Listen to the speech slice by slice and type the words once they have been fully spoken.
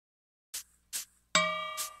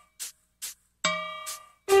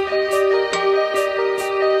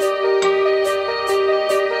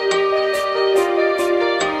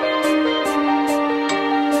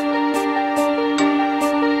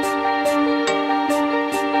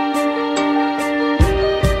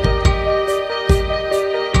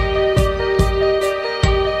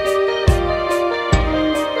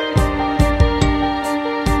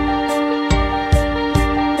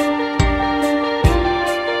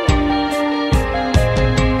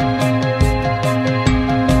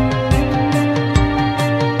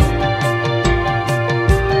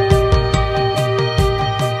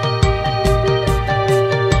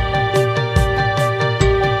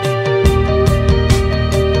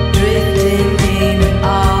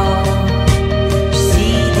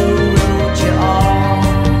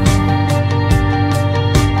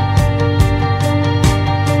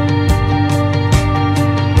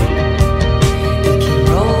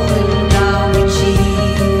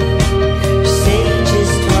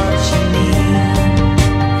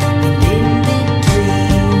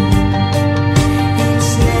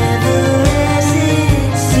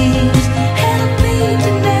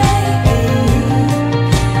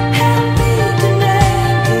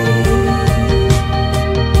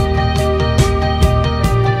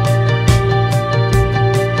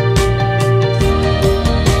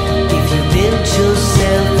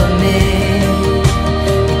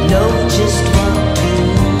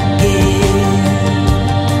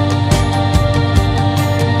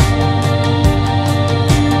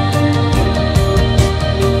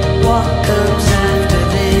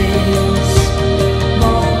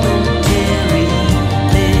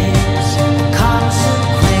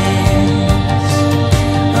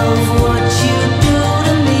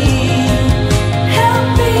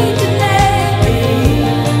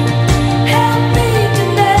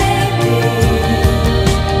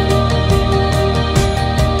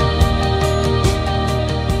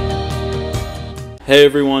Hey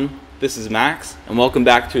everyone, this is Max, and welcome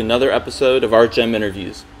back to another episode of our Gem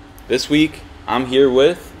Interviews. This week, I'm here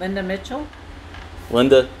with Linda Mitchell.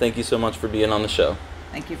 Linda. Thank you so much for being on the show.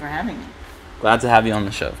 Thank you for having me. Glad to have you on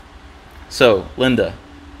the show. So, Linda,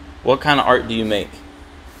 what kind of art do you make?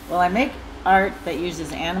 Well, I make art that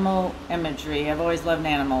uses animal imagery. I've always loved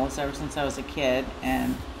animals ever since I was a kid,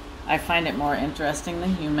 and I find it more interesting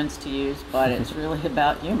than humans to use, but it's really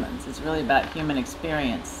about humans. It's really about human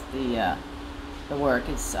experience, the work.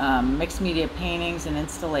 It's mixed media paintings and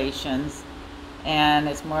installations, and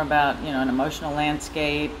it's more about, an emotional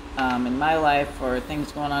landscape in my life or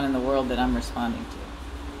things going on in the world that I'm responding to.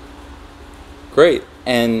 Great.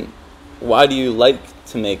 And why do you like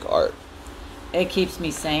to make art? It keeps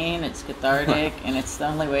me sane, it's cathartic, and it's the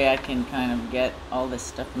only way I can kind of get all this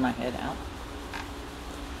stuff in my head out.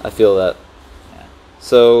 I feel that. Yeah.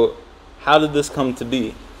 So, how did this come to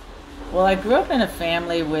be? Well, I grew up in a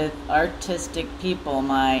family with artistic people.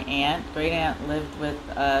 My great aunt lived with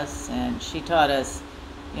us, and she taught us,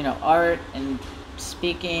 art and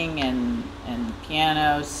speaking and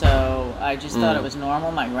piano. So I just thought it was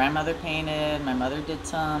normal. My grandmother painted, my mother did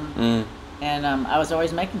some, and I was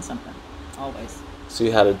always making something, always. So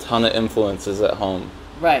you had a ton of influences at home.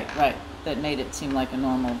 Right. That made it seem like a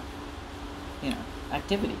normal,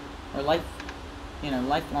 activity or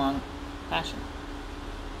lifelong passion.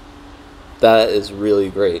 That is really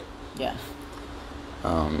great. Yeah.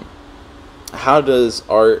 How does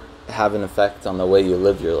art have an effect on the way you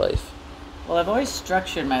live your life? Well, I've always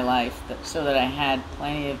structured my life so that I had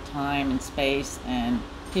plenty of time and space and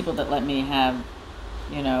people that let me have,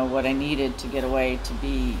 what I needed to get away to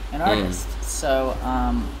be an artist. So,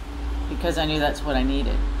 because I knew that's what I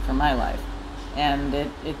needed for my life. And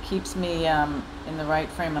it keeps me in the right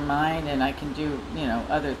frame of mind, and I can do,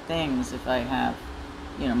 other things if I have,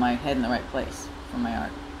 my head in the right place for my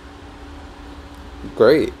art.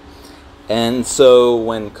 Great. And so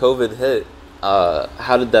when COVID hit,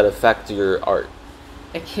 how did that affect your art?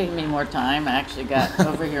 It gave me more time. I actually got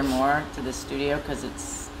over here more to the studio because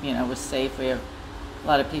it's, was safe. We have a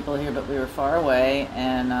lot of people here, but we were far away.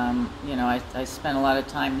 And, I spent a lot of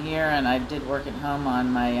time here, and I did work at home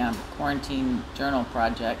on my quarantine journal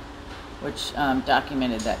project, which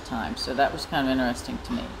documented that time. So that was kind of interesting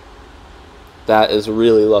to me. That is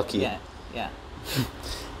really lucky. Yeah.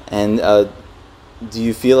 And do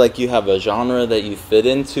you feel like you have a genre that you fit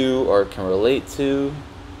into or can relate to?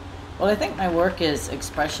 Well, I think my work is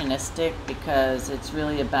expressionistic because it's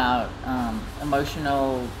really about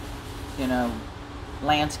emotional,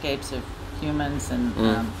 landscapes of humans,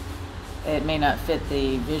 and it may not fit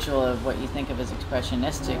the visual of what you think of as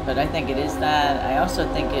expressionistic, but I think it is that. I also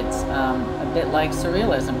think it's a bit like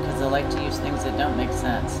surrealism because I like to use things that don't make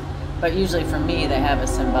sense. But usually for me, they have a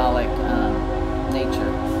symbolic nature.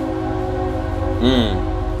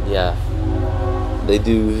 Yeah. They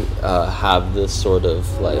do have this sort of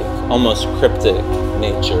almost cryptic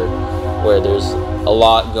nature where there's a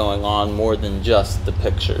lot going on more than just the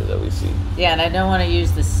picture that we see. Yeah, and I don't want to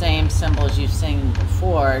use the same symbols you've seen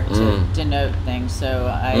before to denote things. So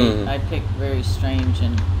I picked very strange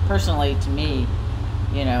and personally to me,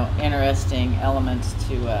 interesting elements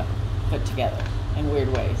to put together in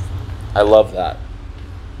weird ways. I love that.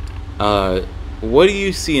 What do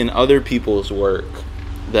you see in other people's work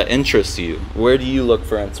that interests you? Where do you look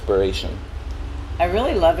for inspiration? I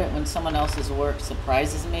really love it when someone else's work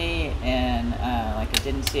surprises me and I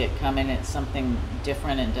didn't see it coming. It's something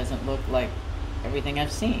different and doesn't look like everything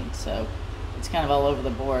I've seen. So it's kind of all over the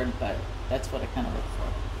board, but that's what I kind of look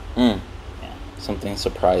for. Yeah. Something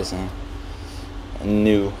surprising and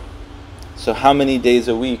new. So how many days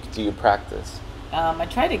a week do you practice? I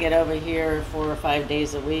try to get over here 4 or 5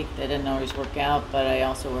 days a week. That didn't always work out, but I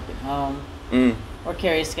also work at home or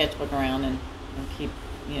carry a sketchbook around and keep,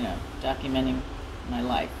 documenting my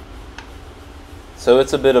life. So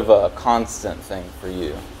it's a bit of a constant thing for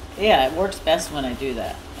you. Yeah, it works best when I do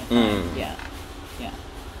that, I find. Yeah.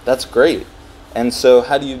 That's great. And so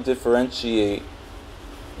how do you differentiate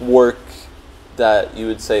work that you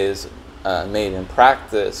would say is made in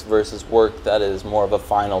practice versus work that is more of a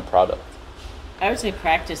final product? I would say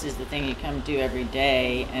practice is the thing you come do every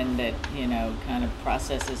day and that, kind of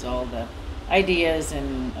processes all the ideas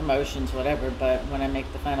and emotions, whatever. But when I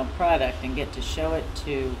make the final product and get to show it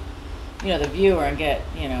to, the viewer and get,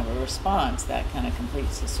 a response, that kind of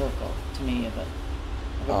completes the circle to me of a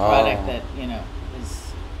product that,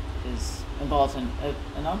 is involves an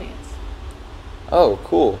audience. Oh,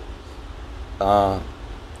 cool.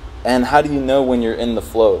 And how do you know when you're in the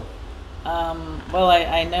flow? Well,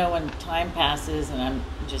 I know when time passes and I'm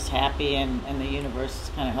just happy and the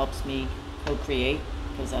universe kind of helps me co-create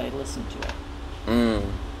because I listen to it. Mm,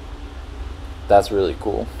 that's really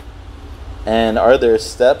cool. And are there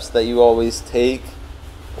steps that you always take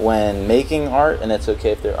when making art, and it's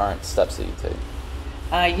okay if there aren't steps that you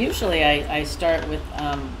take? Usually I start with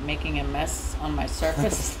making a mess on my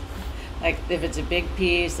surface. Like if it's a big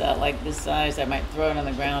piece, like this size, I might throw it on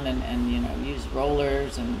the ground and use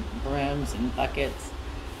rollers and brooms and buckets.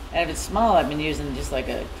 And if it's small, I've been using just like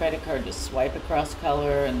a credit card to swipe across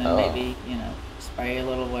color and then Oh. maybe spray a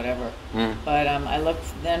little whatever. But I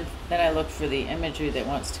look for the imagery that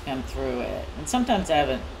wants to come through it. And sometimes I have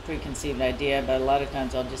a preconceived idea, but a lot of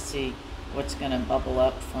times I'll just see what's going to bubble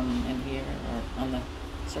up from in here or on the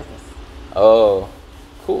surface. Oh,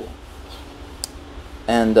 cool.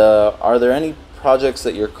 And are there any projects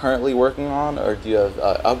that you're currently working on, or do you have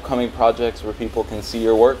upcoming projects where people can see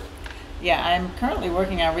your work? Yeah, I'm currently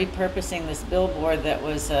working on repurposing this billboard that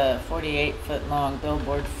was a 48-foot long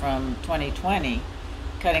billboard from 2020,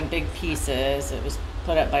 cutting big pieces. It was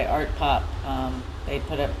put up by Art Pop. They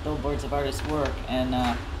put up billboards of artists' work,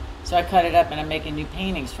 and so I cut it up and I'm making new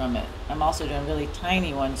paintings from it. I'm also doing really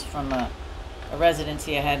tiny ones from a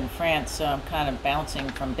residency I had in France, so I'm kind of bouncing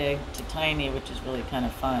from big to tiny, which is really kind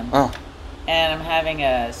of fun. Oh, And I'm having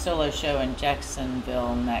a solo show in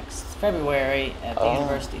Jacksonville next February at the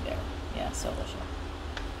university there. Yeah, solo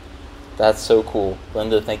show. that's so cool.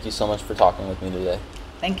 Linda, thank you so much for talking with me today.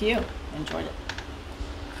 Thank you. Enjoyed it.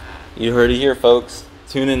 You heard it here, folks.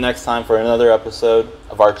 Tune in next time for another episode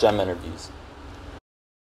of Art Gem Interviews.